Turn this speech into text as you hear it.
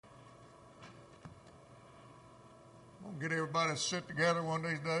Get everybody to sit together one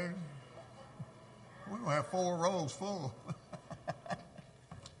of these days. We're going to have 4 rows full.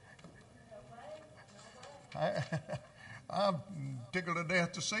 I'm tickled to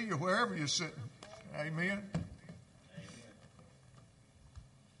death to see you wherever you're sitting. Amen.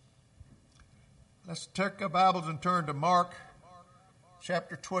 Let's take our Bibles and turn to Mark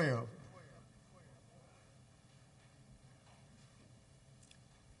chapter 12.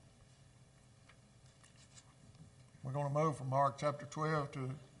 We're going to move from Mark chapter 12 to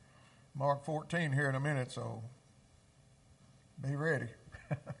Mark 14 here in a minute, so be ready.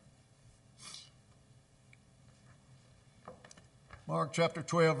 Mark chapter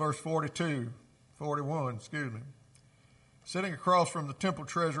 12, verse 41. Sitting across from the temple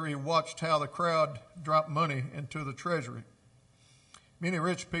treasury, he watched how the crowd dropped money into the treasury. Many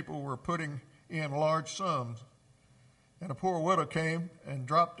rich people were putting in large sums, and a poor widow came and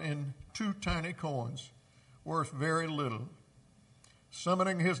dropped in 2 tiny coins, worth very little.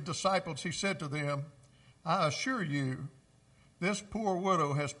 Summoning his disciples, he said to them, I assure you, this poor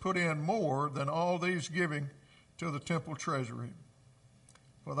widow has put in more than all these giving to the temple treasury.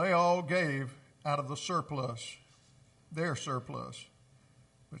 For they all gave out of the surplus, their surplus,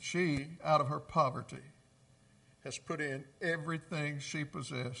 but she, out of her poverty, has put in everything she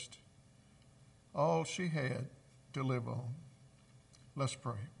possessed, all she had to live on. Let's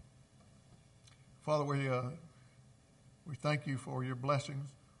pray. Father, we thank you for your blessings.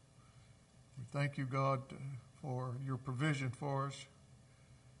 We thank you, God, for your provision for us,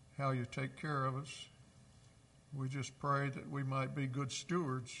 how you take care of us. We just pray that we might be good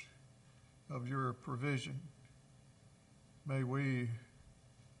stewards of your provision. May we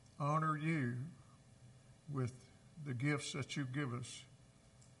honor you with the gifts that you give us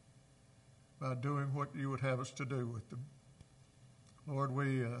by doing what you would have us to do with them. Lord,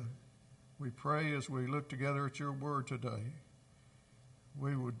 we pray as we look together at your word today,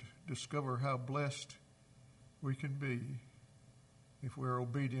 we would discover how blessed we can be if we're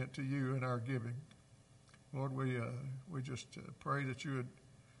obedient to you in our giving. Lord, we just pray that you would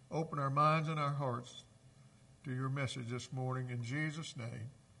open our minds and our hearts to your message this morning. In Jesus' name,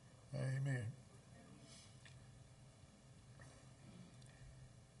 amen.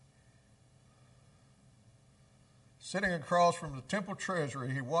 Sitting across from the temple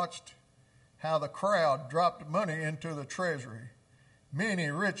treasury, he watched how the crowd dropped money into the treasury. Many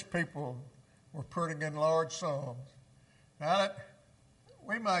rich people were putting in large sums. Now,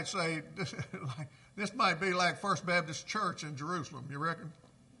 we might say this might be like First Baptist Church in Jerusalem, you reckon?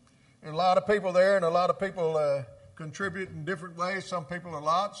 There are a lot of people there, and a lot of people contribute in different ways. Some people a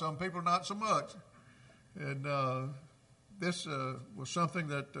lot, some people not so much. And this was something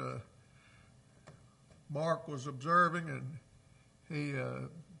that Mark was observing, and he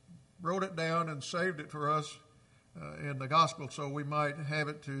wrote it down and saved it for us in the gospel so we might have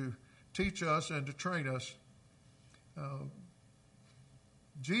it to teach us and to train us.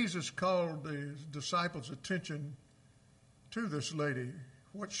 Jesus called the disciples' attention to this lady,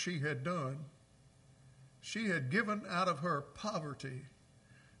 what she had done. She had given out of her poverty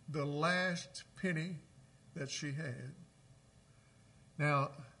the last penny that she had.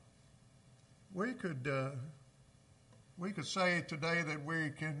 Now, we could say today that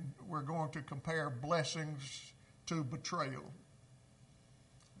we're going to compare blessings to betrayal.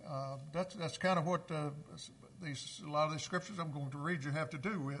 That's kind of what a lot of these scriptures I'm going to read you have to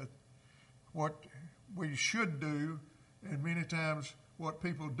do with. What we should do, and many times what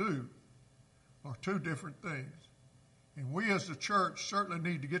people do, are 2 different things. And we as the church certainly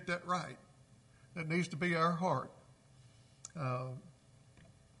need to get that right. That needs to be our heart.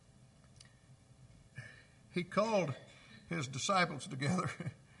 He called his disciples together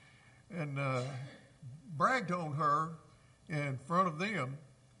and bragged on her in front of them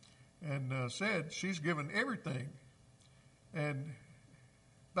and said she's given everything, and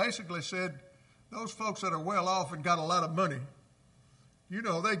basically said those folks that are well off and got a lot of money,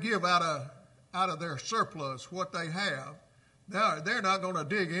 they give out of their surplus what they have. Now, they're not going to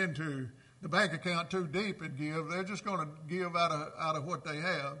dig into the bank account too deep and give. They're just going to give out of what they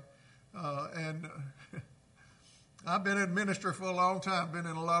have. And I've been in ministry for a long time, been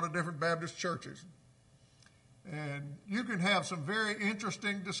in a lot of different Baptist churches. And you can have some very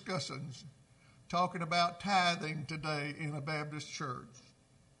interesting discussions talking about tithing today in a Baptist church.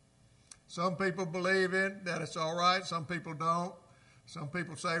 Some people believe that it's all right. Some people don't. Some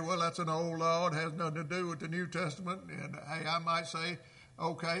people say, well, that's an old law. It has nothing to do with the New Testament. And, hey, I might say,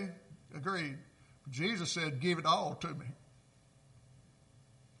 okay, agreed. But Jesus said, give it all to me.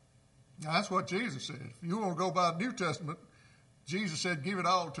 Now, that's what Jesus said. If you want to go by the New Testament, Jesus said, give it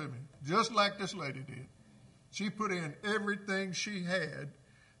all to me, just like this lady did. She put in everything she had.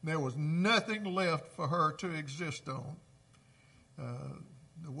 There was nothing left for her to exist on.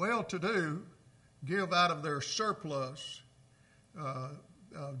 The well-to-do give out of their surplus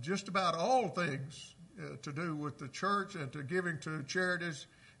just about all things to do with the church and to giving to charities.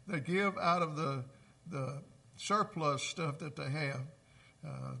 They give out of the surplus stuff that they have.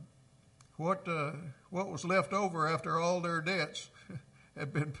 What was left over after all their debts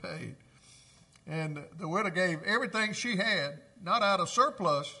had been paid. And the widow gave everything she had, not out of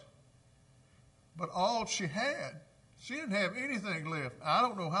surplus, but all she had. She didn't have anything left. I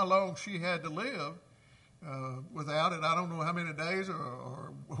don't know how long she had to live without it. I don't know how many days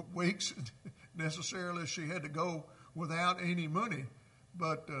or weeks necessarily she had to go without any money.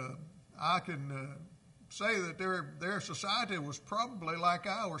 But I can say that their society was probably like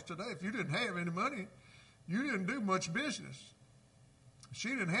ours today. If you didn't have any money, you didn't do much business. She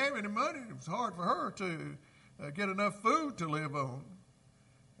didn't have any money. It was hard for her to get enough food to live on.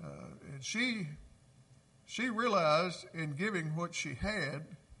 And she realized in giving what she had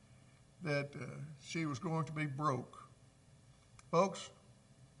that she was going to be broke. Folks,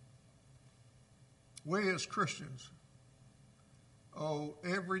 we as Christians owe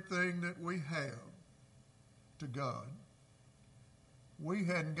everything that we have to God. We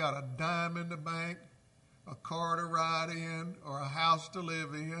hadn't got a dime in the bank, a car to ride in, or a house to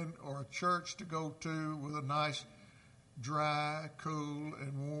live in, or a church to go to with a nice, dry, cool,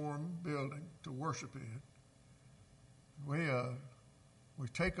 and warm building to worship in. We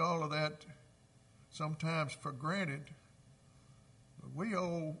take all of that sometimes for granted, but we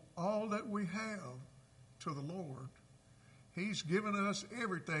owe all that we have to the Lord. He's given us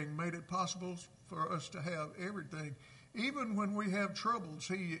everything, made it possible for us to have everything. Even when we have troubles,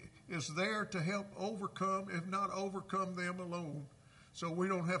 He is there to help overcome, if not overcome them alone, so we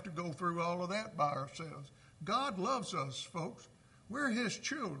don't have to go through all of that by ourselves. God loves us, folks. We're His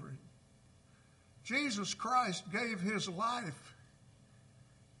children. Jesus Christ gave His life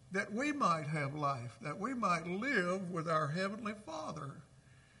that we might have life, that we might live with our Heavenly Father.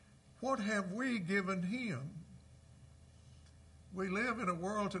 What have we given Him? We live in a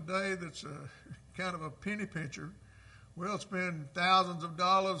world today that's kind of a penny pincher. We'll spend thousands of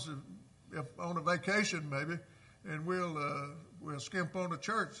dollars if on a vacation maybe, and we'll skimp on the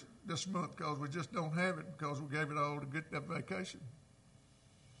church this month because we just don't have it because we gave it all to get that vacation.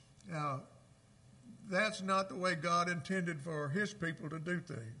 Now, that's not the way God intended for His people to do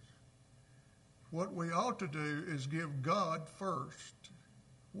things. What we ought to do is give God first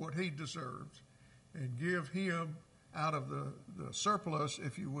what He deserves and give Him out of the surplus,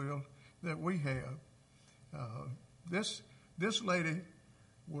 if you will, that we have. This lady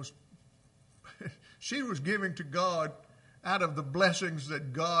was, she was giving to God out of the blessings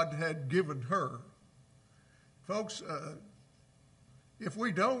that God had given her. Folks, if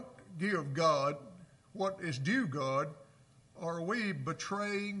we don't give God what is due God, are we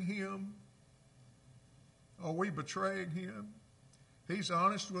betraying Him? Are we betraying Him? He's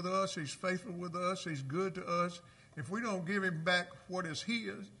honest with us. He's faithful with us. He's good to us. If we don't give Him back what is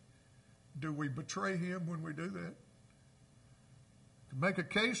His, do we betray Him when we do that? To make a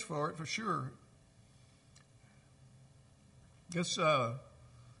case for it, for sure. This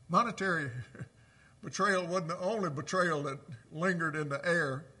monetary betrayal wasn't the only betrayal that lingered in the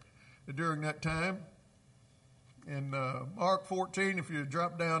air during that time. In Mark 14, if you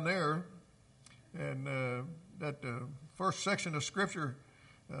drop down there, and that first section of Scripture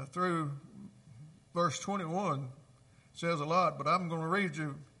through verse 21 says a lot, but I'm going to read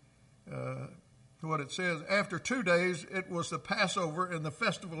you what it says. After 2 days, it was the Passover and the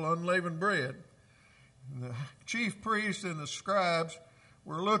festival of unleavened bread. And the chief priests and the scribes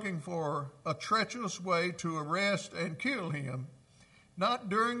were looking for a treacherous way to arrest and kill Him. Not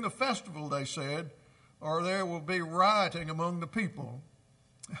during the festival, they said, or there will be rioting among the people.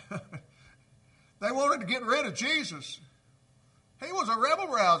 They wanted to get rid of Jesus. He was a rebel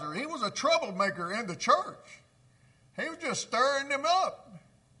rouser. He was a troublemaker in the church. He was just stirring them up.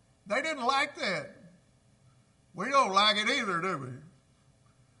 They didn't like that. We don't like it either, do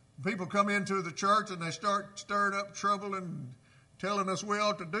we? People come into the church and they start stirring up trouble and telling us we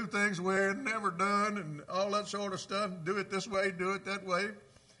ought to do things we had never done and all that sort of stuff. Do it this way, do it that way.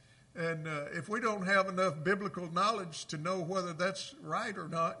 And if we don't have enough biblical knowledge to know whether that's right or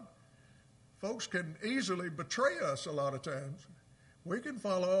not, folks can easily betray us a lot of times. We can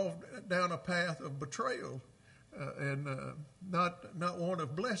follow down a path of betrayal and not one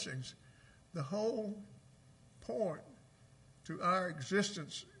of blessings. The whole point to our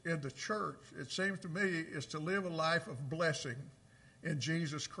existence in the church, it seems to me, is to live a life of blessing in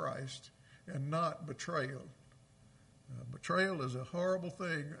Jesus Christ and not betrayal. Betrayal is a horrible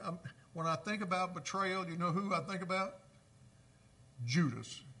thing. When I think about betrayal, you know who I think about?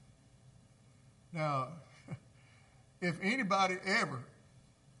 Judas. Now, if anybody ever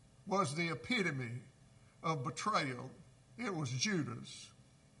was the epitome of betrayal, it was Judas.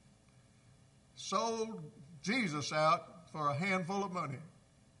 Sold Jesus out for a handful of money.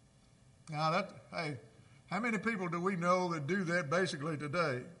 Now, hey, how many people do we know that do that basically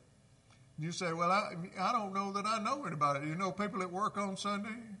today? You say, well, I don't know that I know anybody. You know people that work on Sunday?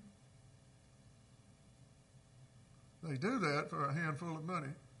 They do that for a handful of money.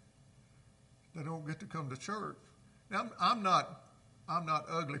 They don't get to come to church. Now, I'm not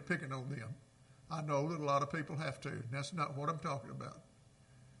ugly picking on them. I know that a lot of people have to. That's not what I'm talking about.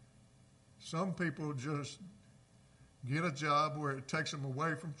 Some people just get a job where it takes them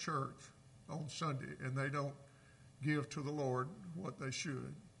away from church on Sunday, and they don't give to the Lord what they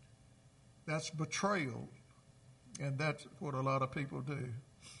should. That's betrayal, and that's what a lot of people do.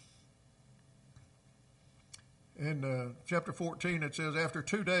 In chapter 14, it says, after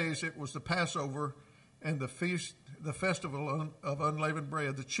 2 days it was the Passover and the festival of unleavened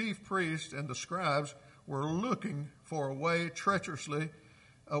bread. The chief priests and the scribes were looking for a way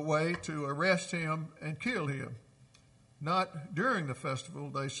to arrest him and kill him. Not during the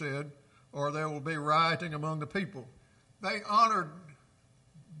festival, they said, or there will be rioting among the people. They honored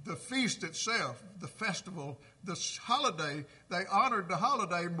the feast itself, the festival, the holiday. They honored the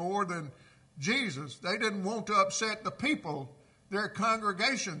holiday more than Jesus. They didn't want to upset the people, their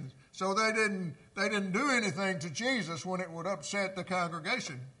congregation, so they didn't do anything to Jesus when it would upset the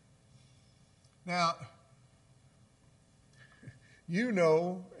congregation. Now, you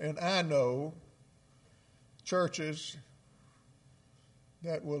know and I know churches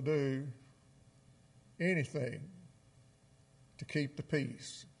that will do anything to keep the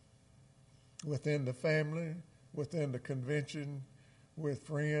peace within the family, within the convention, with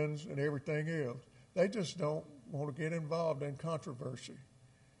friends and everything else. They just don't want to get involved in controversy.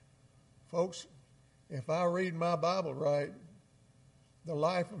 Folks, if I read my Bible right, the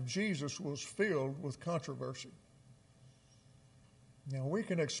life of Jesus was filled with controversy. Now, we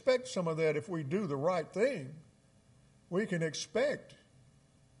can expect some of that if we do the right thing. We can expect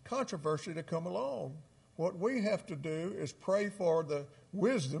controversy to come along. What we have to do is pray for the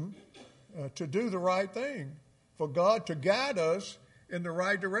wisdom to do the right thing, for God to guide us in the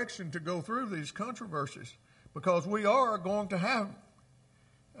right direction to go through these controversies, because we are going to have.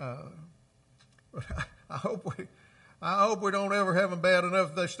 I hope we don't ever have them bad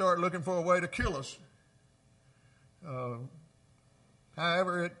enough that they start looking for a way to kill us.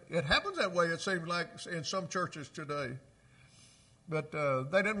 However, it happens that way, it seems like, in some churches today. But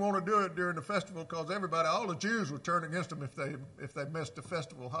they didn't want to do it during the festival because all the Jews would turn against them if they missed the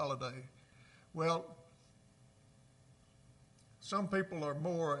festival holiday. Well, some people are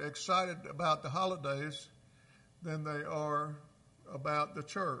more excited about the holidays than they are about the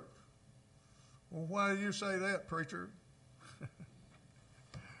church. Well, why do you say that, preacher?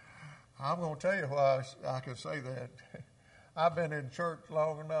 I'm going to tell you why I can say that. I've been in church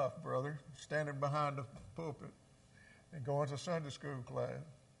long enough, brother, standing behind the pulpit and going to Sunday school class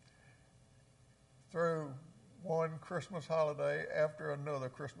through one Christmas holiday after another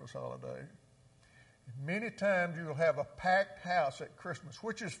Christmas holiday. Many times you'll have a packed house at Christmas,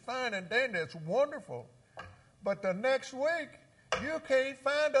 which is fine and dandy. It's wonderful. But the next week, you can't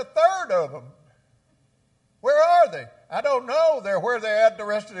find a third of them. Where are they? I don't know. They're where they're at the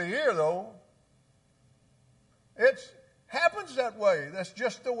rest of the year, though. It happens that way. That's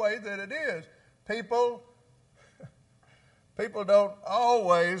just the way that it is. People don't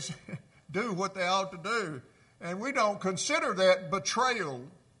always do what they ought to do. And we don't consider that betrayal.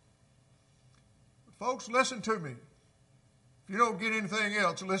 Folks, listen to me. If you don't get anything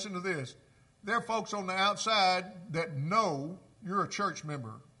else, listen to this. There are folks on the outside that know you're a church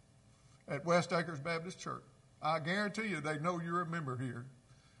member at West Acres Baptist Church. I guarantee you they know you're a member here.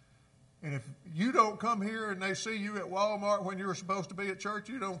 And if you don't come here and they see you at Walmart when you're supposed to be at church,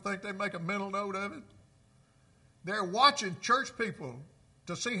 you don't think they make a mental note of it? They're watching church people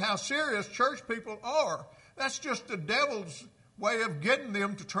to see how serious church people are. That's just the devil's way of getting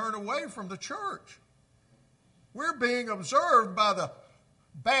them to turn away from the church. We're being observed by the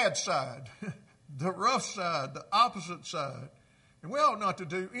bad side, the rough side, the opposite side. And we ought not to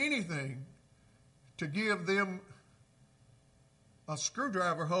do anything to give them a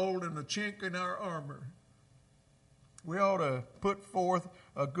screwdriver hole in the chink in our armor. We ought to put forth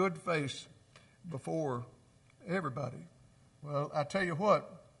a good face before everybody. Well, I tell you what,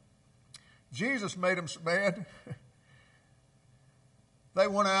 Jesus made them so mad, they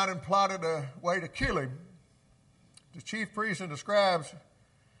went out and plotted a way to kill him. The chief priests and the scribes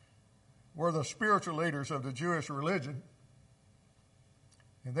were the spiritual leaders of the Jewish religion,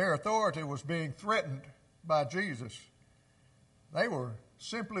 and their authority was being threatened by Jesus. They were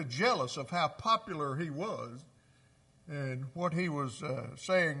simply jealous of how popular he was and what he was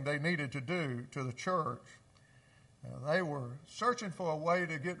saying they needed to do to the church. They were searching for a way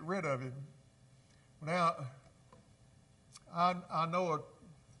to get rid of him. Now, I know it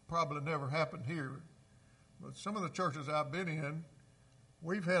probably never happened here, but some of the churches I've been in,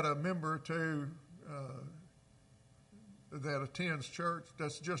 we've had a member too that attends church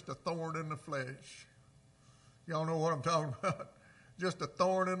that's just a thorn in the flesh. Y'all know what I'm talking about? Just a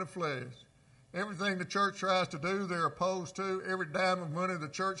thorn in the flesh. Everything the church tries to do, they're opposed to. Every dime of money the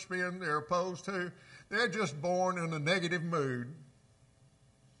church spends, they're opposed to. They're just born in a negative mood.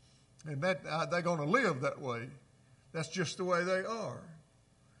 And that they're going to live that way. That's just the way they are.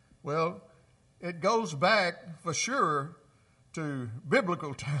 Well, it goes back for sure to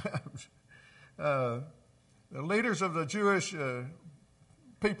biblical times. The leaders of the Jewish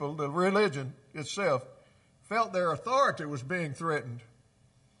people, the religion itself, felt their authority was being threatened.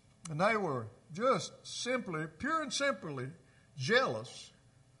 And they were just simply, pure and simply, jealous.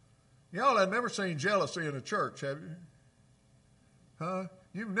 Y'all have never seen jealousy in a church, have you? Huh?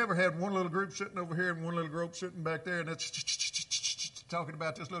 You've never had one little group sitting over here and one little group sitting back there, and that's talking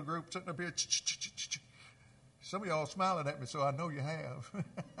about this little group sitting up here. Some of y'all smiling at me, so I know you have.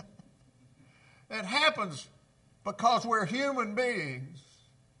 It happens because we're human beings,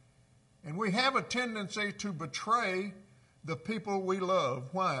 and we have a tendency to betray the people we love.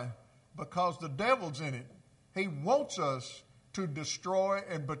 Why? Because the devil's in it. He wants us to destroy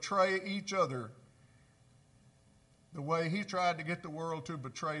and betray each other the way he tried to get the world to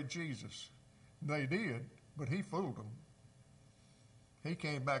betray Jesus. They did, but he fooled them. He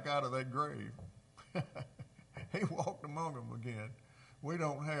came back out of that grave. He walked among them again. We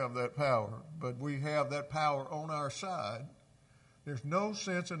don't have that power, but we have that power on our side. There's no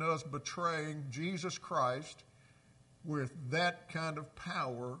sense in us betraying Jesus Christ with that kind of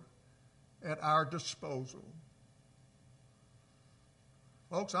power at our disposal.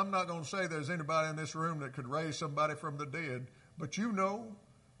 Folks, I'm not going to say there's anybody in this room that could raise somebody from the dead, but you know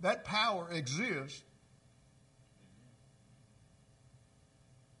that power exists.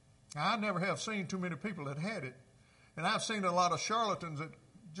 I never have seen too many people that had it, and I've seen a lot of charlatans that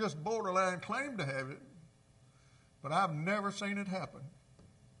just borderline claim to have it, but I've never seen it happen.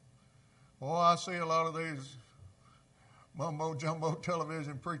 Oh, I see a lot of these mumbo-jumbo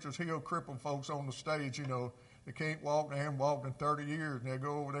television preachers, heel crippled folks on the stage, you know. They can't walk, they haven't walked in 30 years, and they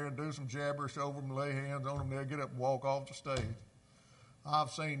go over there and do some jabberish over them, lay hands on them, they'll get up and walk off the stage. I've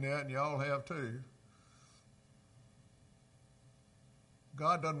seen that, and y'all have too.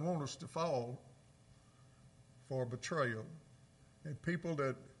 God doesn't want us to fall for betrayal. And people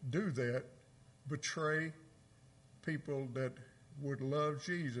that do that betray people that would love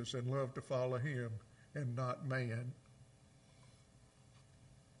Jesus and love to follow him and not man.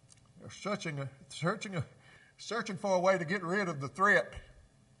 They're searching for a way to get rid of the threat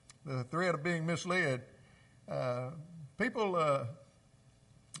of being misled.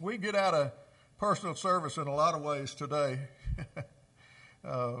 We get out of personal service in a lot of ways today.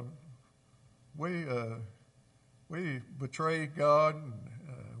 We betray God, and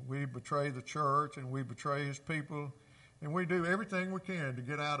we betray the church, and we betray his people, and we do everything we can to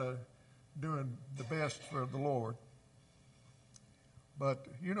get out of doing the best for the Lord. But,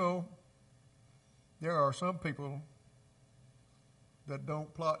 you know, there are some people that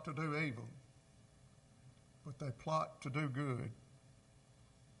don't plot to do evil, but they plot to do good.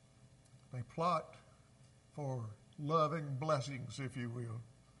 They plot for loving blessings, if you will.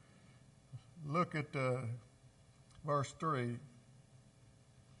 Look at verse 3.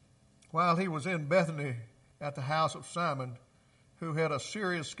 While he was in Bethany at the house of Simon, who had a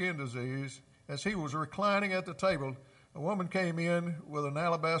serious skin disease, as he was reclining at the table, a woman came in with an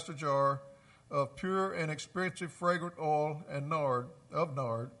alabaster jar of pure and expensive fragrant oil and nard.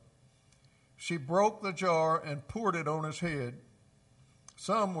 She broke the jar and poured it on his head.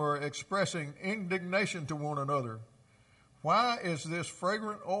 Some were expressing indignation to one another. Why is this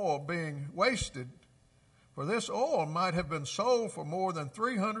fragrant oil being wasted? For this oil might have been sold for more than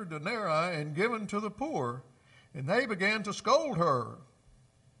 300 denarii and given to the poor. And they began to scold her,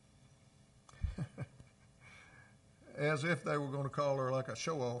 as if they were going to call her like a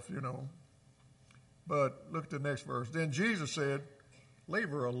show-off, you know. But look at the next verse. Then Jesus said, "Leave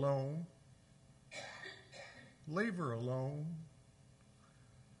her alone. Leave her alone.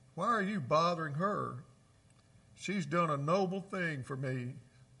 Why are you bothering her? She's done a noble thing for me.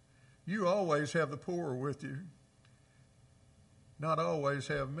 You always have the poor with you, not always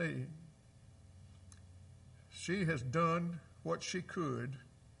have me. She has done what she could.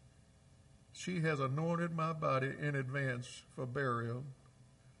 She has anointed my body in advance for burial.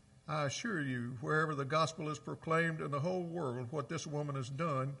 I assure you, wherever the gospel is proclaimed in the whole world, what this woman has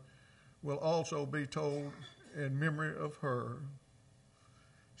done will also be told in memory of her.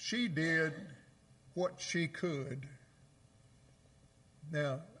 She did what she could.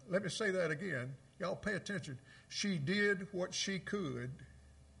 Now, let me say that again. Y'all pay attention. She did what she could.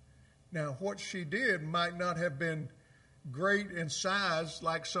 Now, what she did might not have been great in size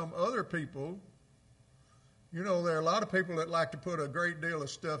like some other people. You know, there are a lot of people that like to put a great deal of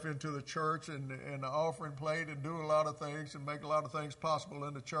stuff into the church and the offering plate and do a lot of things and make a lot of things possible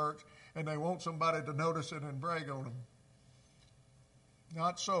in the church, and they want somebody to notice it and brag on them.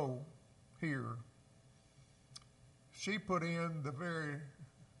 Not so here. She put in the very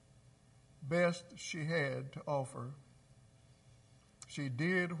best she had to offer. She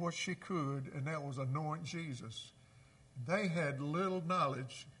did what she could, and that was anoint Jesus. They had little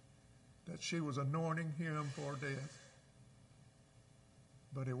knowledge that she was anointing him for death.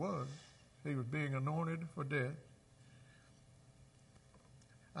 But he was. He was being anointed for death.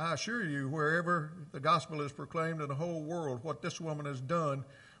 I assure you, wherever the gospel is proclaimed in the whole world, what this woman has done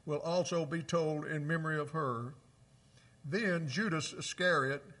will also be told in memory of her. Then Judas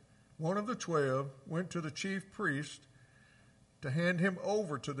Iscariot, one of the 12, went to the chief priest to hand him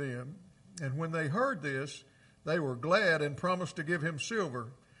over to them. And when they heard this, they were glad and promised to give him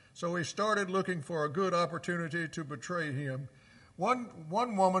silver. So he started looking for a good opportunity to betray him. One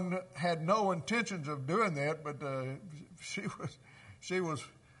woman had no intentions of doing that, but she was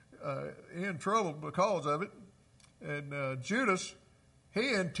in trouble because of it. And Judas,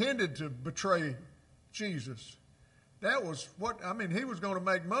 he intended to betray Jesus. That was he was going to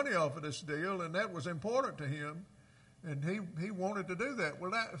make money off of this deal, and that was important to him, and he wanted to do that.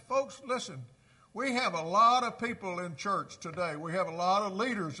 Well, folks, listen. We have a lot of people in church today. We have a lot of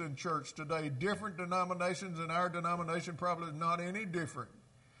leaders in church today, different denominations, and our denomination probably is not any different.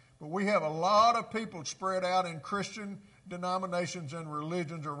 But we have a lot of people spread out in Christian denominations and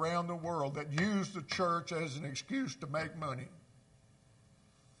religions around the world that use the church as an excuse to make money.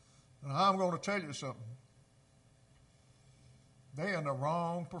 Now, I'm going to tell you something. They're in the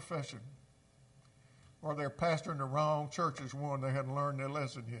wrong profession, or they're pastoring the wrong churches, one, they hadn't learned their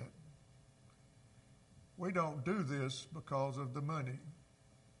lesson yet. We don't do this because of the money.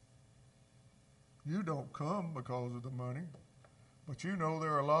 You don't come because of the money. But you know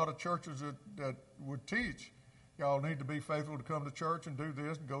there are a lot of churches that would teach, y'all need to be faithful to come to church and do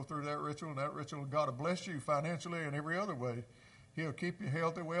this and go through that ritual, and that ritual, God will bless you financially and every other way. He'll keep you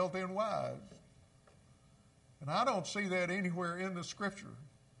healthy, wealthy, and wise. And I don't see that anywhere in the Scripture.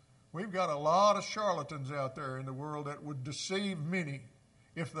 We've got a lot of charlatans out there in the world that would deceive many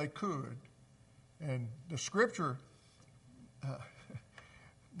if they could. And the Scripture,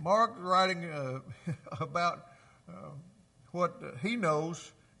 Mark writing about what he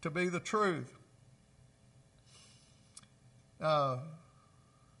knows to be the truth.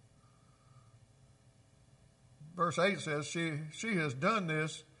 Verse 8 says, she has done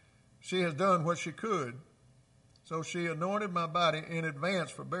this, she has done what she could. So she anointed my body in advance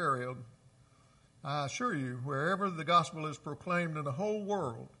for burial. I assure you, wherever the gospel is proclaimed in the whole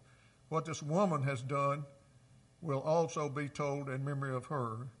world, what this woman has done will also be told in memory of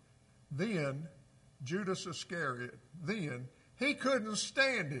her. Then Judas Iscariot, he couldn't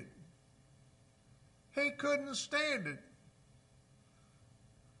stand it. He couldn't stand it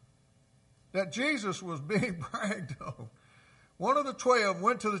that Jesus was being bragged on. One of the 12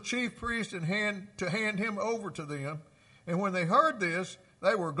 went to the chief priest and hand him over to them. And when they heard this,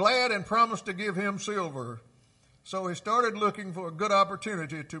 they were glad and promised to give him silver. So he started looking for a good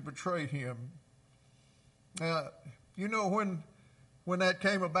opportunity to betray him. Now, you know when that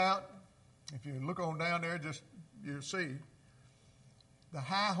came about? If you look on down there, you'll see. The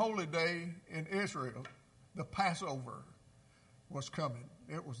high holy day in Israel, the Passover, was coming.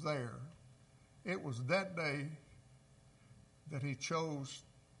 It was there. It was that day that he chose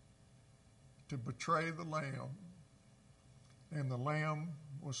to betray the Lamb, and the Lamb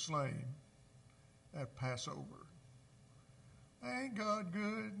was slain at Passover. Ain't God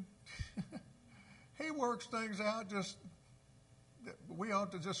good? He works things out we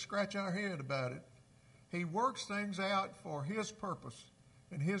ought to just scratch our head about it. He works things out for his purpose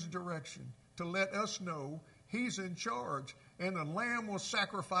and his direction to let us know he's in charge, and the Lamb was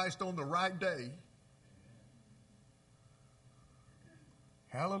sacrificed on the right day.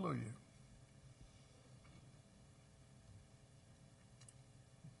 Hallelujah.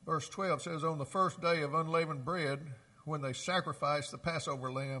 Verse 12 says, on the first day of unleavened bread, when they sacrificed the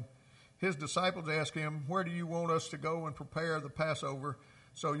Passover lamb, his disciples asked him, "Where do you want us to go and prepare the Passover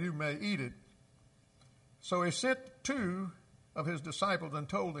so you may eat it?" So he sent 2 of his disciples and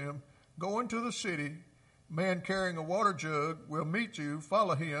told them, "Go into the city. A man carrying a water jug will meet you.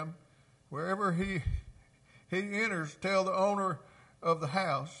 Follow him. Wherever he enters, tell the owner of the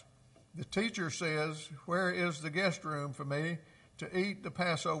house, 'The teacher says, where is the guest room for me to eat the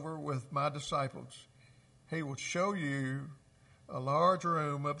Passover with my disciples?' He will show you a large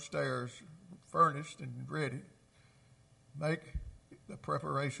room upstairs, furnished and ready. Make the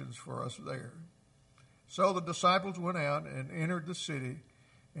preparations for us there." So the disciples went out and entered the city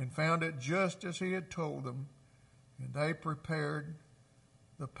and found it just as he had told them, and they prepared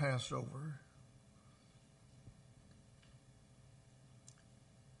the Passover.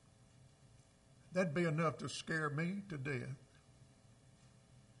 That'd be enough to scare me to death.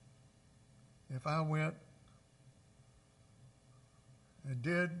 If I went and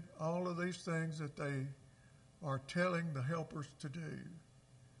did all of these things that they are telling the helpers to do,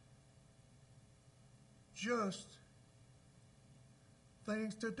 just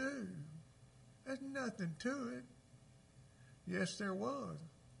things to do. There's nothing to it. Yes, there was.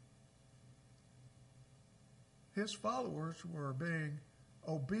 His followers were being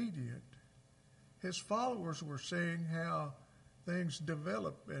obedient. His followers were seeing how things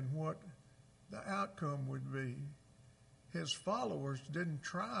develop and what the outcome would be. His followers didn't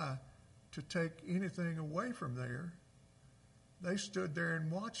try to take anything away from there. They stood there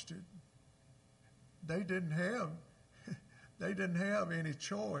and watched it. They didn't have any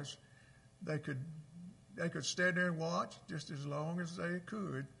choice. They could stand there and watch just as long as they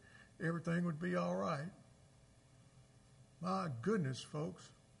could. Everything would be all right. My goodness,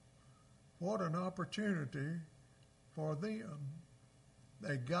 folks, what an opportunity for them.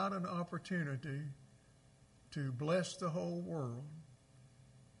 They got an opportunity to bless the whole world.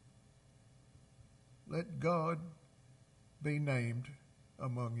 Let God be named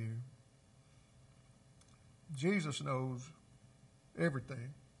among you. Jesus knows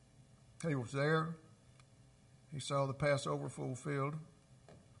everything. He was there. He saw the Passover fulfilled.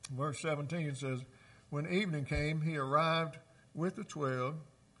 Verse 17 says, when evening came, he arrived with the 12.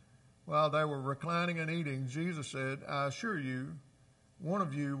 While they were reclining and eating, Jesus said, I assure you, one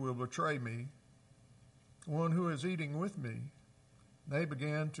of you will betray me, one who is eating with me. They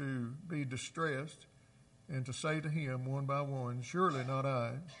began to be distressed and to say to him one by one, surely not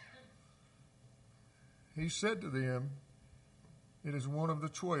I. He said to them, it is one of the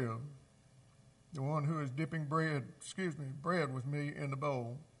 12, the one who is dipping bread with me in the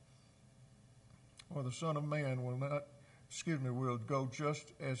bowl. Or the Son of Man will go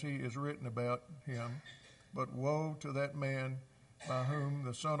just as he is written about him. But woe to that man by whom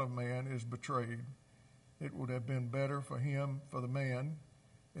the Son of Man is betrayed. It would have been better for the man,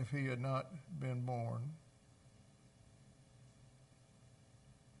 if he had not been born.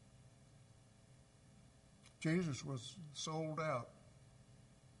 Jesus was sold out,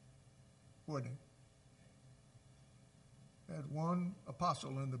 wasn't he? Had one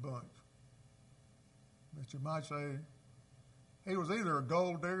apostle in the bunch. But you might say he was either a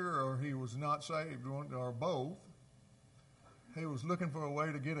gold digger or he was not saved, or both. He was looking for a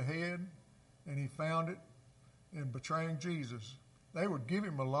way to get ahead, and he found it in betraying Jesus. They would give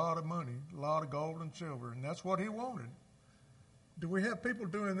him a lot of money, a lot of gold and silver, and that's what he wanted. Do we have people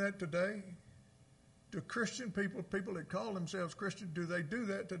doing that today? Do Christian people that call themselves Christian, do they do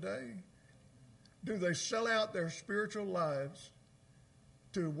that today? Do they sell out their spiritual lives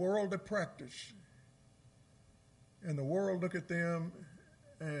to worldly practice? And the world look at them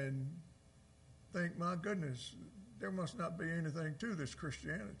and think, my goodness, there must not be anything to this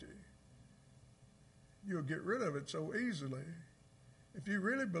Christianity. You'll get rid of it so easily. If you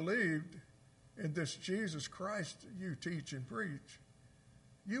really believed in this Jesus Christ you teach and preach,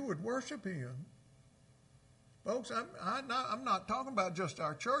 you would worship him. Folks, I'm not talking about just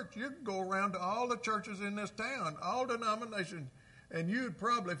our church. You can go around to all the churches in this town, all denominations, and you'd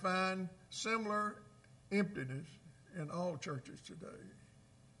probably find similar emptiness in all churches today.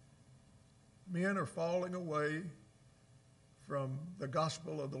 Men are falling away from the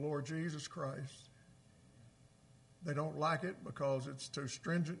gospel of the Lord Jesus Christ. They don't like it because it's too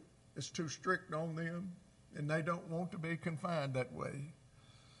stringent, it's too strict on them, and they don't want to be confined that way.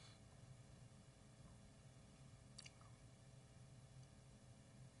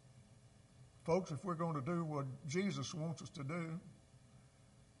 Folks, if we're going to do what Jesus wants us to do,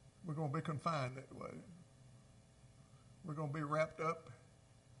 we're going to be confined that way. We're going to be wrapped up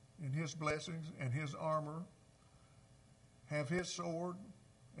in his blessings and his armor, have his sword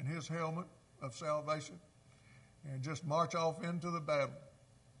and his helmet of salvation, and just march off into the battle.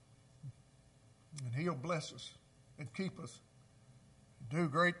 And he'll bless us and keep us, and do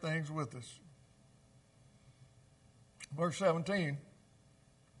great things with us. Verse 17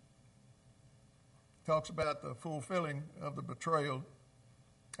 talks about the fulfilling of the betrayal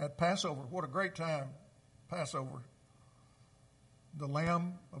at Passover. What a great time, Passover. The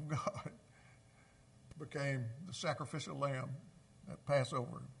Lamb of God became the sacrificial lamb at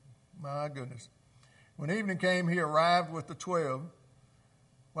Passover. My goodness. When evening came, he arrived with the 12.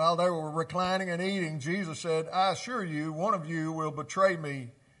 While they were reclining and eating, Jesus said, I assure you, one of you will betray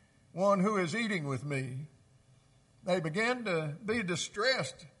me, one who is eating with me. They began to be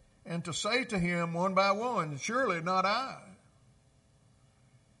distressed and to say to him one by one, surely not I.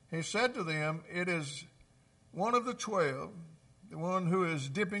 He said to them, it is one of the 12, the one who is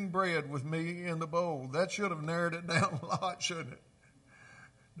dipping bread with me in the bowl. That should have narrowed it down a lot, shouldn't it?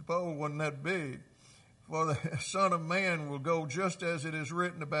 The bowl wasn't that big. For the Son of Man will go just as it is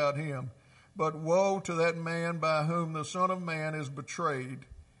written about him. But woe to that man by whom the Son of Man is betrayed.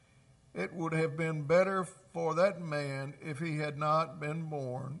 It would have been better for that man if he had not been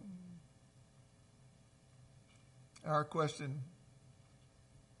born. Our question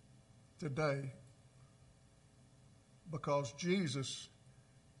today, because Jesus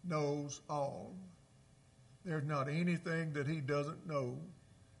knows all. There's not anything that he doesn't know.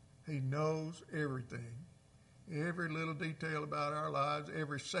 He knows everything. Every little detail about our lives,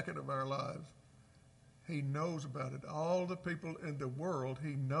 every second of our lives, he knows about it. All the people in the world,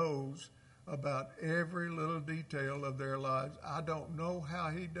 he knows about every little detail of their lives. I don't know how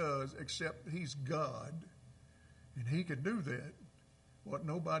he does, except he's God. And he can do that, what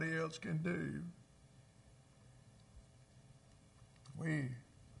nobody else can do. We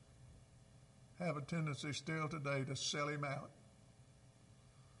have a tendency still today to sell him out.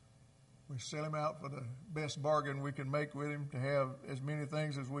 We sell him out for the best bargain we can make with him, to have as many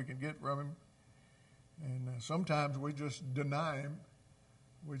things as we can get from him. And sometimes we just deny him.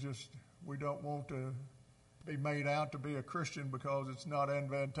 We don't want to be made out to be a Christian because it's not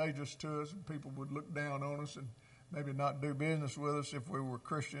advantageous to us, and people would look down on us and maybe not do business with us if we were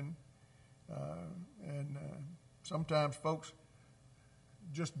Christian. Sometimes folks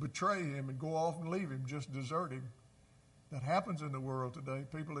just betray him and go off and leave him, just desert him. That happens in the world today.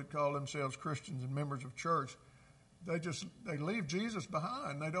 People that call themselves Christians and members of church, they leave Jesus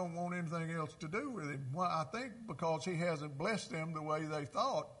behind. They don't want anything else to do with him. Well, I think because he hasn't blessed them the way they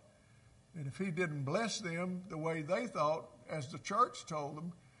thought. And if he didn't bless them the way they thought, as the church told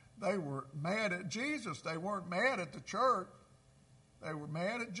them, they were mad at Jesus. They weren't mad at the church. They were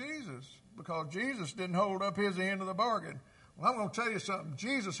mad at Jesus because Jesus didn't hold up his end of the bargain. Well, I'm going to tell you something.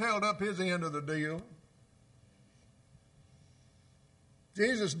 Jesus held up his end of the deal.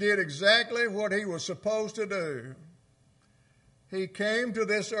 Jesus did exactly what he was supposed to do. He came to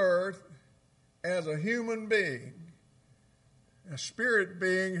this earth as a human being. A spirit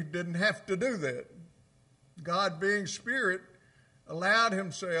being who didn't have to do that. God being spirit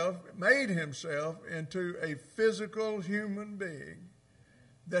made himself into a physical human being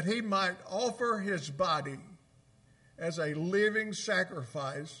that he might offer his body as a living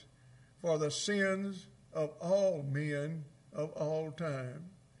sacrifice for the sins of all men of all time.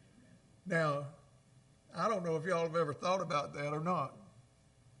 Now, I don't know if y'all have ever thought about that or not.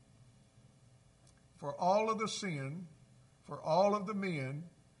 For all of the sin, for all of the men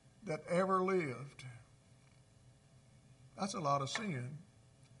that ever lived, that's a lot of sin.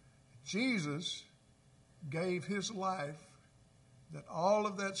 Jesus gave his life that all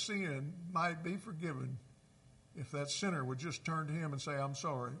of that sin might be forgiven if that sinner would just turn to him and say, I'm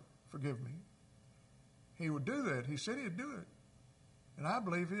sorry, forgive me. He would do that. He said he'd do it. And I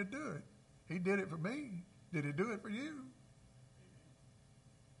believe he'd do it. He did it for me. Did he do it for you?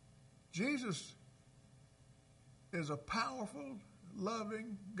 Jesus is a powerful,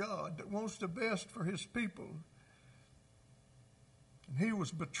 loving God that wants the best for his people. And he was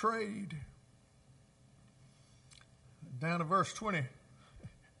betrayed. Down to verse 20.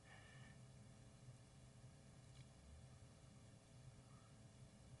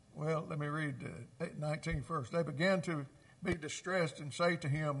 Well, let me read 19 first. They began to be distressed and say to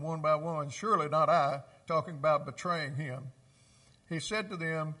him one by one, surely not I, talking about betraying him. He said to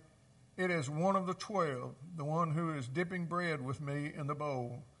them, it is one of the 12, the one who is dipping bread with me in the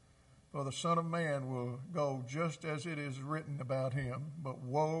bowl. For the Son of Man will go just as it is written about him. But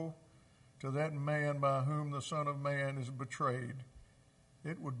woe to that man by whom the Son of Man is betrayed.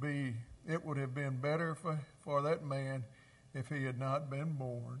 It would have been better for that man if he had not been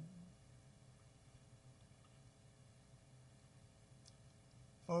born.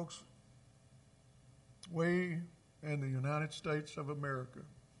 Folks, We in the United States of America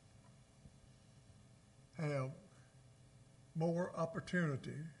have more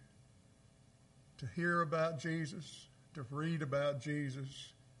opportunity to hear about Jesus, to read about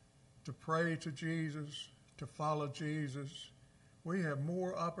Jesus, to pray to Jesus, to follow Jesus. We have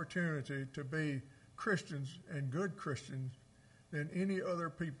more opportunity to be Christians and good Christians than any other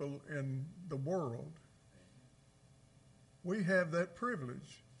people in the world. We have that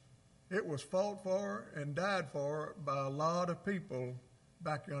privilege. It was fought for and died for by a lot of people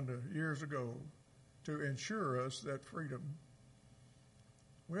back under years ago to ensure us that freedom.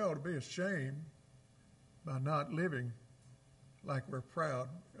 We ought to be ashamed by not living like we're proud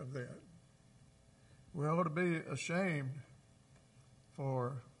of that. We ought to be ashamed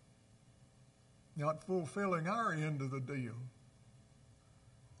for not fulfilling our end of the deal.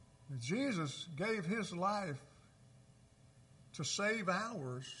 Jesus gave his life to save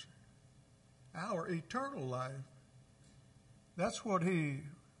ours, our eternal life. That's what he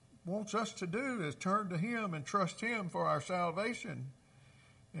wants us to do, is turn to him and trust him for our salvation.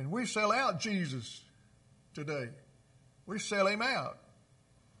 And we sell out Jesus today. We sell him out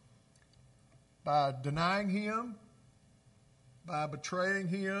by denying him, by betraying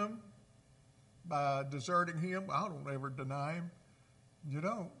him, by deserting him. I don't ever deny him. You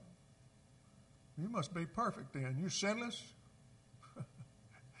don't. You must be perfect then. You sinless.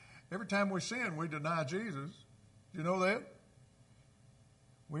 Every time we sin, we deny Jesus. Do you know that?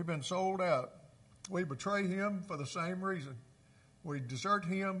 We've been sold out. We betray him for the same reason. We desert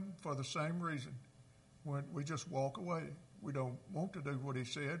him for the same reason. When we just walk away. We don't want to do what he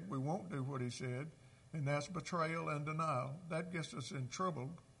said. We won't do what he said. And that's betrayal and denial. That gets us in trouble.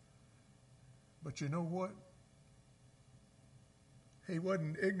 But you know what? He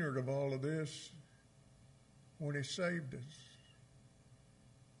wasn't ignorant of all of this when he saved us.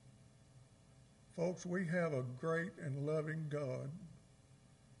 Folks, we have a great and loving God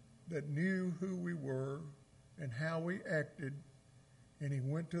that knew who we were and how we acted, and he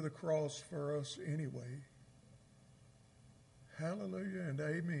went to the cross for us anyway. Hallelujah and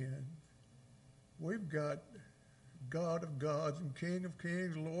amen. We've got God of gods and King of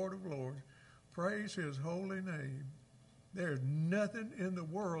kings, Lord of lords. Praise his holy name. There's nothing in the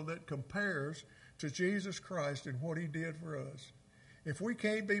world that compares to Jesus Christ and what he did for us. If we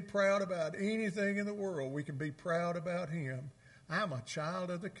can't be proud about anything in the world, we can be proud about him. I'm a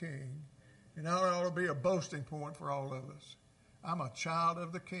child of the King, and that ought to be a boasting point for all of us. I'm a child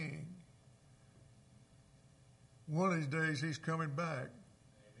of the King. One of these days, he's coming back.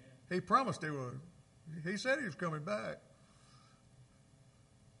 Amen. He promised he would. He said he was coming back.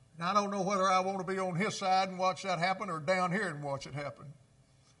 And I don't know whether I want to be on his side and watch that happen or down here and watch it happen.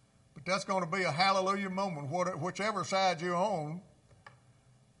 But that's going to be a hallelujah moment, whichever side you're on.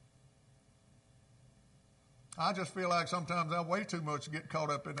 I just feel like sometimes I way too much to get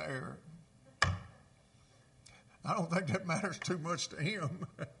caught up in the air. I don't think that matters too much to him.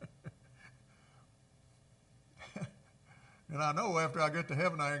 And I know after I get to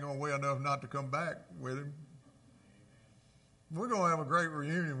heaven, I ain't going to weigh enough not to come back with him. We're going to have a great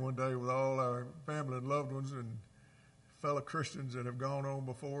reunion one day with all our family and loved ones and fellow Christians that have gone on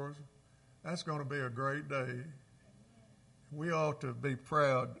before us. That's going to be a great day. We ought to be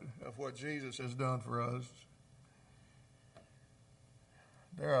proud of what Jesus has done for us.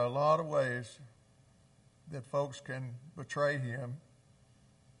 There are a lot of ways that folks can betray him,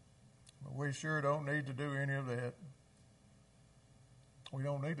 but we sure don't need to do any of that. We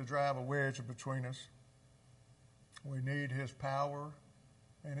don't need to drive a wedge between us. We need his power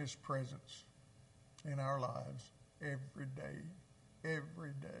and his presence in our lives every day,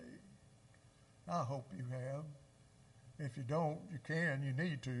 every day. I hope you have. If you don't, you can, you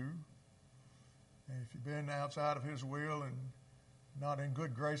need to. And if you've been outside of his will and not in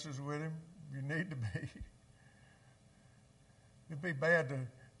good graces with him, you need to be. It'd be bad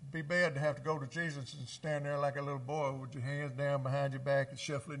to have to go to Jesus and stand there like a little boy with your hands down behind your back and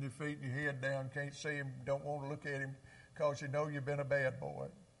shuffling your feet and your head down, can't see him, don't want to look at him because you know you've been a bad boy.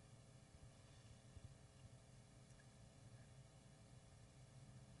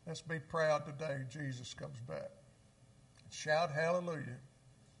 Let's be proud today Jesus comes back. Shout hallelujah.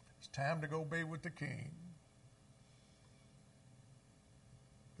 It's time to go be with the King.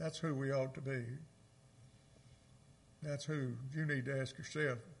 That's who we ought to be. That's who you need to ask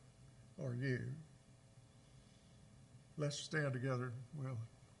yourself, or you. Let's stand together. We'll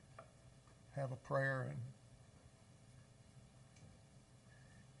have a prayer, and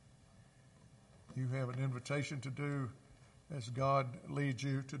you have an invitation to do as God leads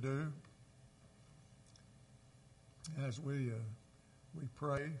you to do. As we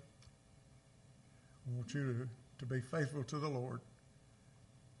pray, I want you to be faithful to the Lord.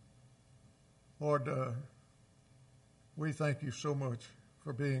 Lord, we thank you so much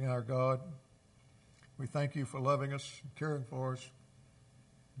for being our God. We thank you for loving us, caring for us,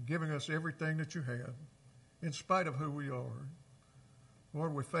 giving us everything that you have, in spite of who we are.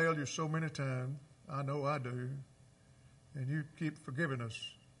 Lord, we failed you so many times. I know I do. And you keep forgiving us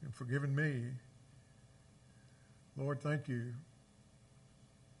and forgiving me. Lord, thank you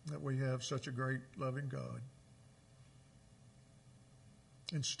that we have such a great, loving God.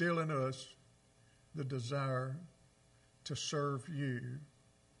 Instill in us the desire to serve you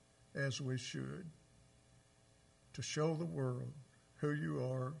as we should, to show the world who you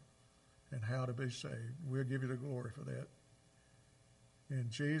are and how to be saved. We'll give you the glory for that. In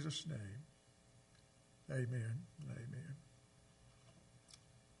Jesus' name, amen and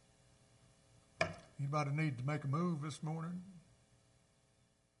amen. Anybody need to make a move this morning?